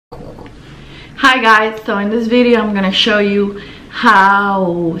Hi guys, so in this video I'm gonna show you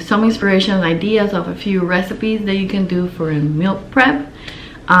how some inspiration and ideas of a few recipes that you can do for a meal prep.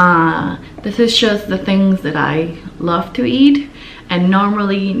 This is just the things that I love to eat, and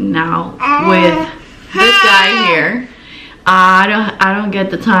normally now with this guy here, I don't get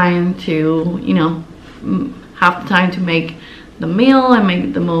the time to, you know, have the time to make the meal and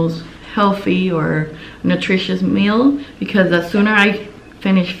make the most healthy or nutritious meal, because the sooner I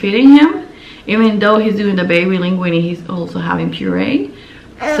finish feeding him, even though he's doing the baby linguine, he's also having puree,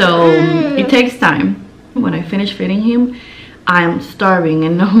 so it takes time. When I finish feeding him, I'm starving,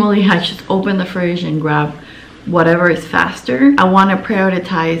 and normally I just open the fridge and grab whatever is faster. I want to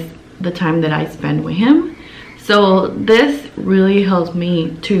prioritize the time that I spend with him, so this really helps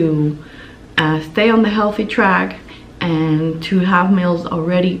me to stay on the healthy track and to have meals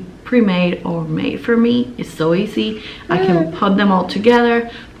already pre-made or made for me. It's so easy. I can put them all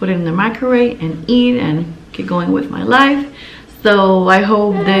together, put it in the microwave and eat and keep going with my life. So I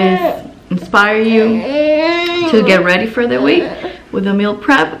hope this inspires you to get ready for the week with a meal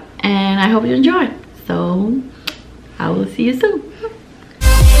prep, and I hope you enjoy. So I will see you soon.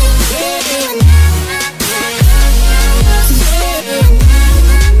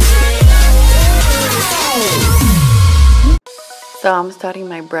 So I'm starting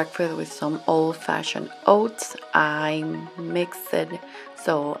my breakfast with some old-fashioned oats. I mix it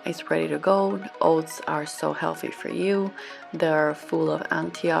so it's ready to go. Oats are so healthy for you. They're full of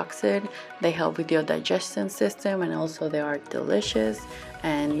antioxidants. They help with your digestion system, and also they are delicious.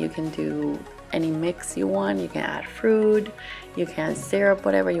 And you can do any mix you want. You can add fruit, you can add syrup,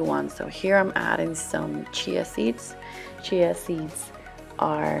 whatever you want. So here I'm adding some chia seeds. Chia seeds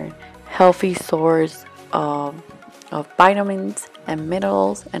are healthy source of vitamins and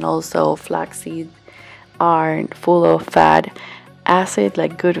minerals, and also flaxseed are full of fat acid,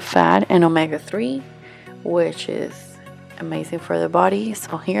 like good fat, and omega-3, which is amazing for the body.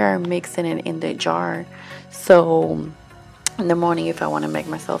 So here I'm mixing it in the jar, so in the morning if I want to make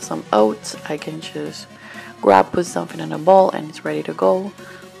myself some oats, I can just put something in a bowl and it's ready to go.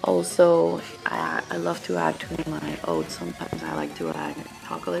 Also I love to add to my oats, sometimes I like to add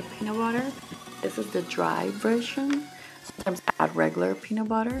chocolate peanut butter. This is the dry version. Sometimes I add regular peanut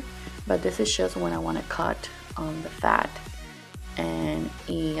butter, but this is just when I want to cut on the fat, and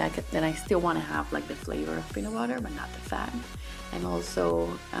then I still want to have like the flavor of peanut butter but not the fat. And also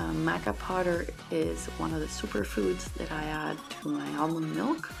maca powder is one of the superfoods that I add to my almond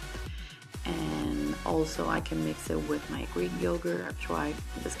milk, and also I can mix it with my Greek yogurt. I've tried,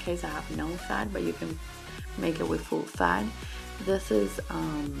 in this case I have no fat, but you can make it with full fat. This is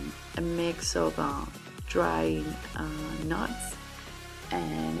a mix of dried nuts,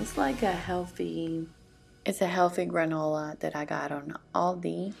 and it's like a healthy granola that I got on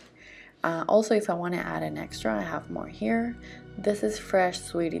Aldi. Also, if I want to add an extra, I have more here. This is fresh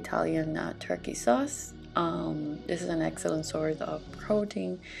sweet Italian turkey sauce. This is an excellent source of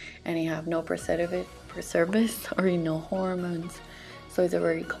protein, and you have no preservatives or no hormones, so it's a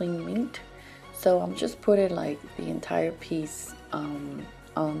very clean meat. So I'm just putting like the entire piece on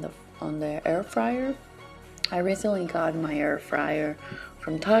the air fryer. I recently got my air fryer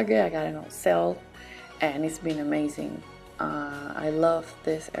from Target. I got it on sale, and it's been amazing. I love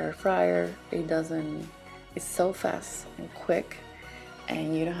this air fryer. It's so fast and quick,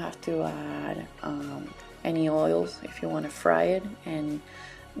 and you don't have to add any oils if you want to fry it, and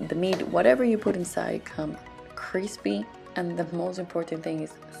the meat, whatever you put inside, come crispy. And the most important thing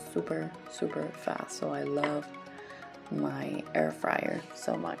is super fast. So I love my air fryer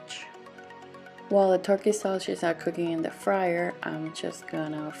so much. While the turkey sausage are cooking in the fryer, I'm just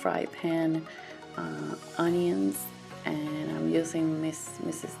gonna fry pan onions, and I'm using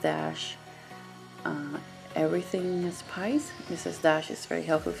Mrs. Dash everything spice. Mrs. Dash is very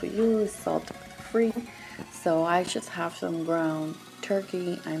helpful for you. It's salt free. So I just have some ground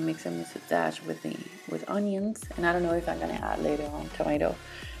turkey. I'm mixing Mrs. Dash with onions, and I don't know if I'm gonna add later on tomato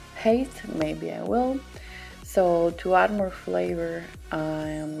paste. Maybe I will. So to add more flavor,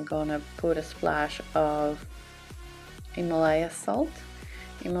 I'm gonna put a splash of Himalaya salt.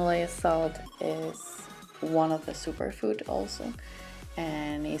 Himalaya salt is one of the superfood also,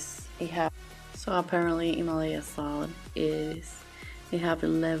 and so apparently Himalaya salt it have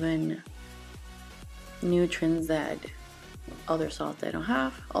 11 nutrients that other salt they don't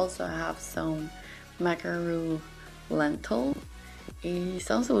have. Also I have some macaroon lentil. It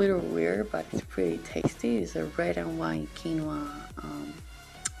sounds a little weird, but it's pretty tasty. It's a red and white quinoa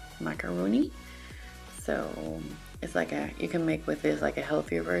macaroni. So it's like you can make with this like a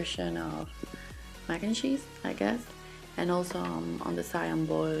healthier version of mac and cheese, I guess. And also on the side I'm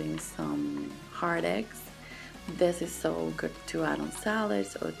boiling some hard eggs. This is so good to add on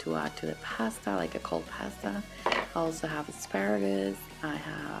salads or to add to the pasta, like a cold pasta. I also have asparagus, I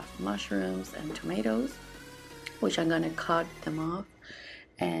have mushrooms and tomatoes, which I'm gonna cut them off.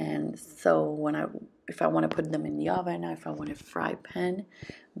 And so if I want to put them in the oven, or if I want a fry pan,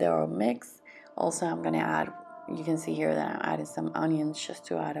 they're all mixed. Also, I'm gonna add, you can see here that I'm adding some onions just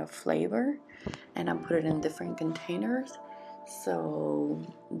to add a flavor, and I put it in different containers. So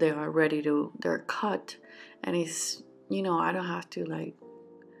they're cut, and it's, I don't have to like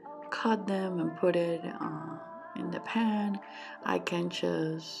cut them and put it in the pan. I can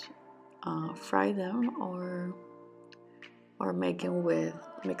just fry them or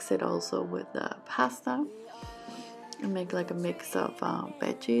mix it also with the pasta and make like a mix of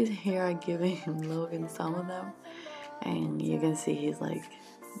veggies. Here I'm giving him Logan some of them, and you can see he's like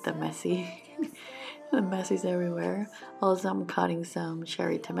the messy. The mess is everywhere. Also, I'm cutting some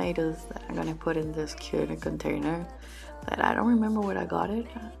cherry tomatoes that I'm gonna put in this cute container that I don't remember where I got it.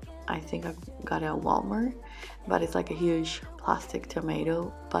 I think I got it at Walmart, but it's like a huge plastic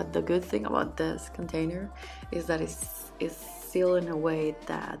tomato. But the good thing about this container is that it's sealed in a way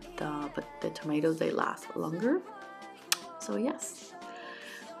that the tomatoes, they last longer. So yes,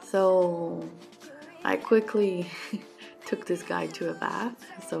 so I quickly took this guy to a bath,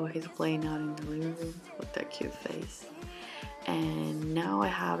 so he's playing out in the living room with that cute face. And now I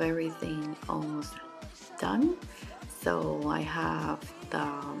have everything almost done. So I have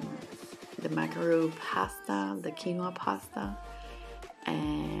the macaroni pasta, the quinoa pasta,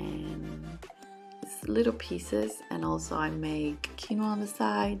 and it's little pieces. And also I make quinoa on the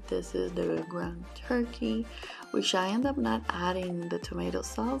side. This is the ground turkey, which I end up not adding the tomato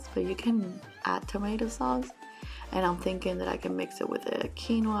sauce, but you can add tomato sauce. And I'm thinking that I can mix it with the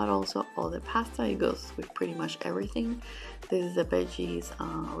quinoa, also all the pasta. It goes with pretty much everything. This is the veggies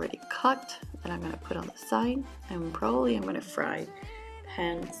already cut that I'm gonna put on the side, and probably I'm gonna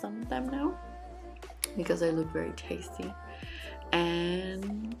pan some of them now because they look very tasty.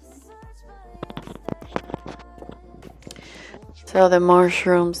 And so the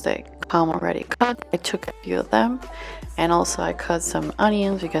mushrooms, they come already cut. I took a few of them. And also I cut some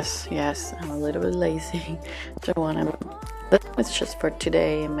onions because, yes, I'm a little bit lazy. Don't want to, it's just for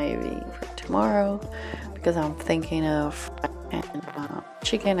today and maybe for tomorrow, because I'm thinking of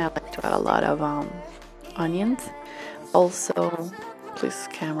chicken. I like to add a lot of onions. Also, please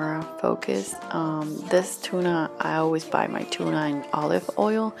camera focus. This tuna, I always buy my tuna in olive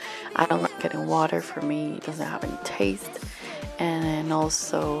oil. I don't like it in water. For me, it doesn't have any taste. And then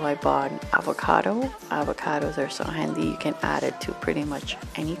also I bought avocado. Avocados are so handy. You can add it to pretty much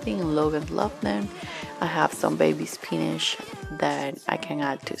anything. Logan loved them. I have some baby spinach that I can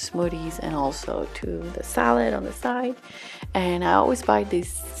add to smoothies and also to the salad on the side. And I always buy this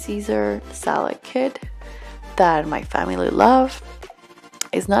Caesar salad kit that my family love.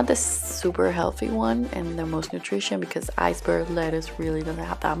 It's not the super healthy one and the most nutrition because iceberg lettuce really doesn't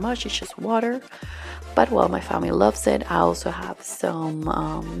have that much. It's just water. But well, my family loves it. I also have some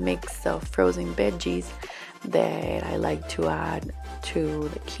mix of frozen veggies that I like to add to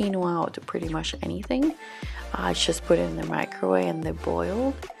the quinoa or to pretty much anything. I just put it in the microwave and they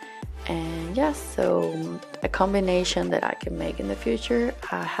boiled. And yes, so a combination that I can make in the future.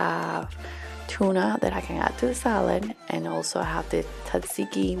 I have tuna that I can add to the salad, and also I have the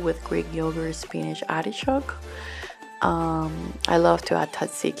tzatziki with Greek yogurt, spinach, artichoke. I love to add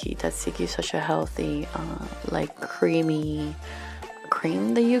tzatziki. Tzatziki is such a healthy, like creamy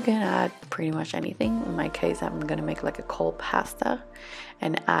cream that you can add pretty much anything. In my case, I'm gonna make like a cold pasta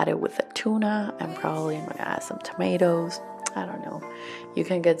and add it with the tuna, and probably I'm gonna add some tomatoes. I don't know. You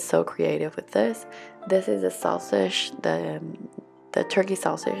can get so creative with this. This is the sausage, the turkey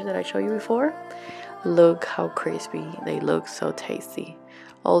sausage that I showed you before. Look how crispy. They look so tasty.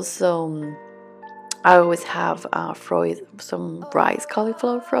 Also, I always have some rice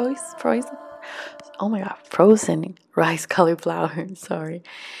cauliflower frozen. Oh my god, frozen rice cauliflower. Sorry.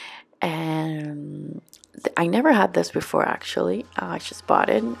 And I never had this before actually. I just bought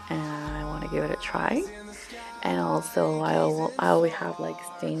it and I want to give it a try. And also I always have like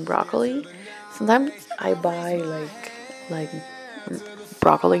steamed broccoli. Sometimes I buy like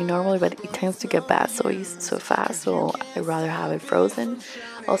broccoli normally, but it tends to get bad so fast, so I'd rather have it frozen.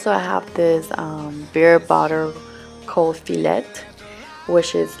 Also, I have this beer butter cold fillet,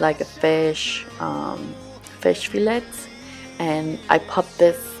 which is like a fish fillet, and I pop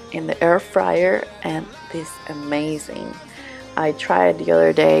this in the air fryer, and it's amazing. I tried it the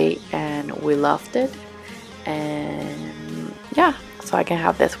other day and we loved it. And yeah, so I can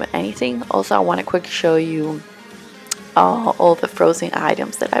have this with anything. Also, I want to quick show you all the frozen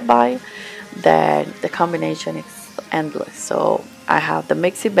items that I buy, then the combination is endless. So I have the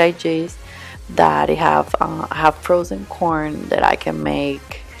mixed veggies that I have frozen corn that I can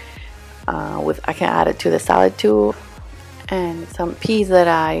make I can add it to the salad too, and some peas that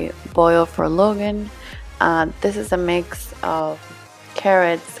I boil for Logan. This is a mix of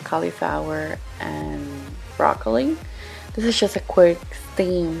carrots, cauliflower, and broccoli. This is just a quick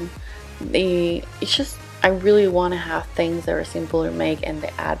steam. It's just, I really want to have things that are simple to make and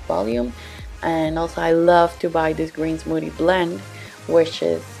they add volume. And also I love to buy this green smoothie blend, which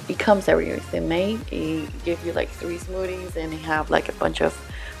is, it comes every year. They made it give you like 3 smoothies, and they have like a bunch of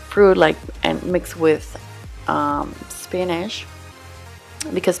fruit, like, and mixed with spinach,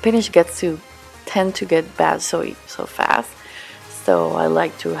 because spinach tend to get bad so fast. So I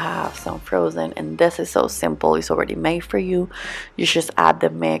like to have some frozen, and this is so simple. It's already made for you. You just add the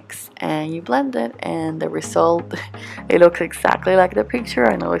mix and you blend it, and the result, it looks exactly like the picture.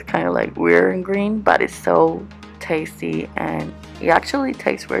 I know it's kind of like weird and green, but it's so tasty, and it actually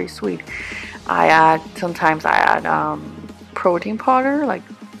tastes very sweet. Sometimes I add protein powder, like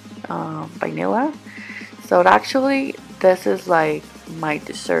vanilla. So actually this is like my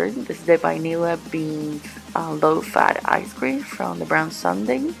dessert. This is the vanilla bean low-fat ice cream from the Brown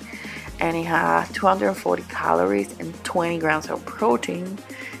Sundae, and it has 240 calories and 20 grams of protein.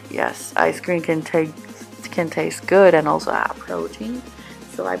 Yes, ice cream can taste good and also have protein.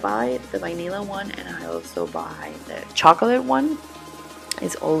 So I buy the vanilla one, and I also buy the chocolate one.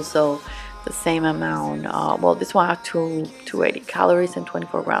 It's also the same amount. Well, this one has 280 calories and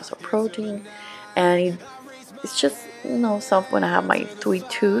 24 grams of protein, and it's just, you know, something when I have my sweet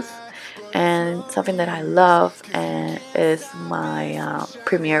tooth. And something that I love and is my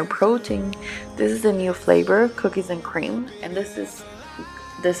Premier Protein. This is a new flavor, cookies and cream, and this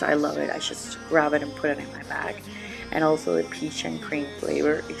I love it. I just grab it and put it in my bag. And also the peach and cream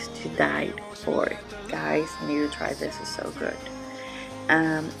flavor is to die for. Guys, you need to try this. It's so good.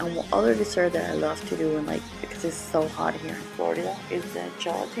 And one other dessert that I love to do, and like, because it's so hot here in Florida, is the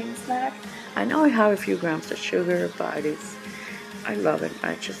gelatin snack. I know I have a few grams of sugar, but I love it.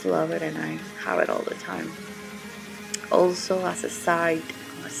 I just love it, and I have it all the time. Also, as a side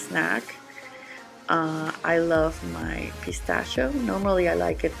snack, I love my pistachio. Normally I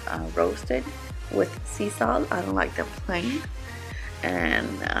like it roasted with sea salt. I don't like them plain. And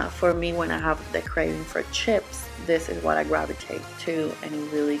for me, when I have the craving for chips, this is what I gravitate to, and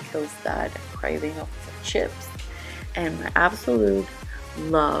it really kills that craving of chips. And my absolute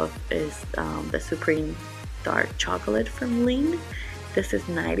love is the Supreme Dark Chocolate from Lean. This is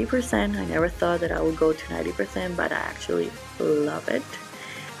 90%. I never thought that I would go to 90%, but I actually love it.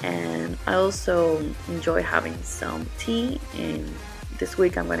 And I also enjoy having some tea, and this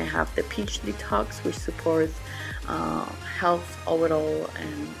week I'm going to have the peach detox, which supports health overall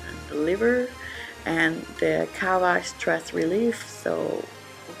and the liver, and the kava stress relief. So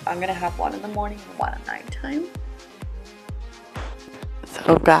I'm going to have one in the morning and one at nighttime.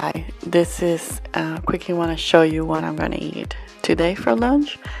 So guys, this is quickly want to show you what I'm going to eat today for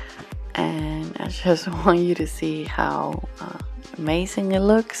lunch, and I just want you to see how amazing it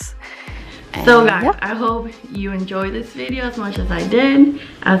looks. And so guys, yeah. I hope you enjoyed this video as much as I did,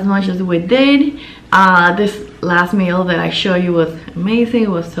 as much as we did. This last meal that I showed you was amazing. It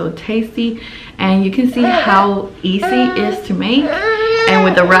was so tasty, and you can see how easy it is to make, and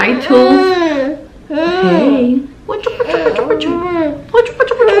with the right tools. Hey,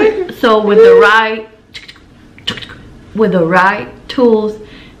 so with the right tools,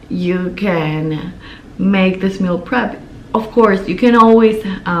 you can make this meal prep. Of course, you can always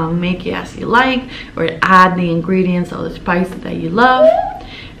make it as you like, or add the ingredients or the spices that you love.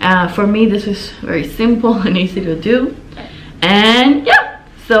 For me, this is very simple and easy to do. And yeah,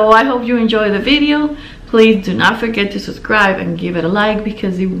 so I hope you enjoy the video. Please do not forget to subscribe and give it a like,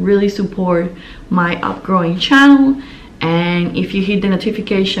 because it really supports my upgrowing channel. And if you hit the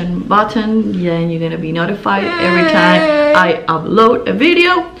notification button, then you're gonna be notified every time I upload a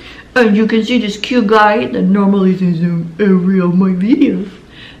video. And you can see this cute guy that normally is in every of my videos.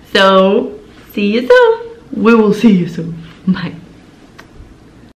 So see you soon. We will see you soon. Bye.